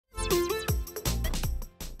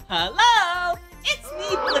Hello, it's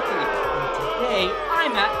me, Blippi, and today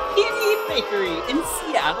I'm at PP Bakery in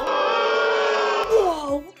Seattle.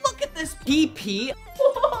 Whoa, look at this PP.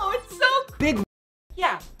 Whoa, it's so big.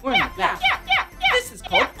 Yeah, we're in the back. This is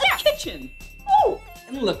called a kitchen. Oh,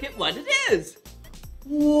 and look at what it is.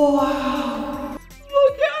 Wow,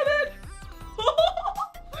 look at it.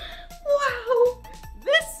 Wow,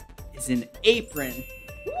 this is an apron.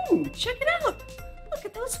 Ooh, check it out. Look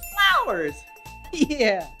at those flowers.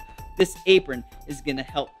 Yeah, this apron is gonna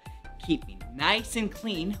help keep me nice and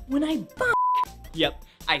clean when I bake. Yep,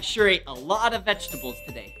 I sure ate a lot of vegetables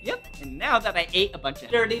today. Yep, and now that I ate a bunch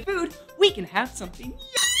of dirty food, we can have something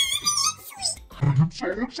sweet. I'm so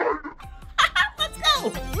excited. Let's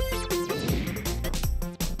go.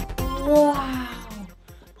 Wow,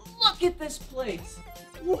 look at this place.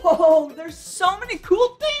 Whoa, there's so many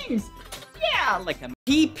cool things. Yeah, like a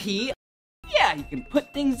PP. Yeah, you can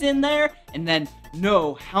put things in there and then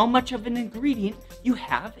know how much of an ingredient you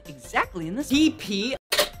have exactly in this PP.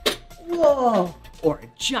 Whoa, or a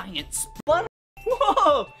giant sputter.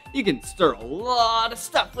 Whoa, you can stir a lot of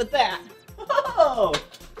stuff with that. Whoa,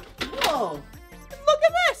 whoa, and look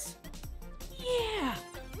at this. Yeah,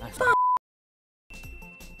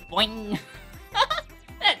 boing.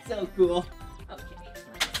 That's so cool. Okay,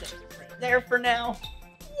 let's set it right there for now.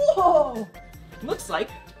 Whoa, looks like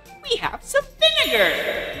we have some vinegar.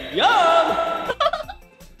 Yum!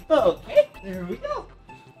 Okay, there we go.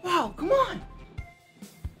 Wow, come on.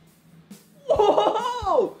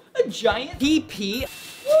 Whoa, a giant PP.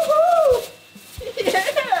 Woohoo!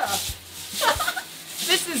 Yeah!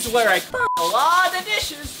 This is where I clean a lot of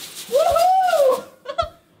dishes. Woohoo!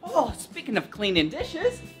 Oh, speaking of cleaning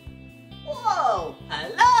dishes. Whoa,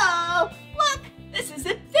 hello! Look, this is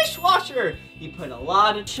a dishwasher. You put a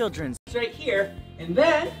lot of children's right here, and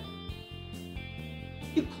then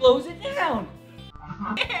you close it down.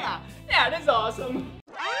 Yeah, that is awesome.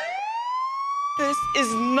 This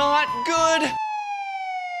is not good.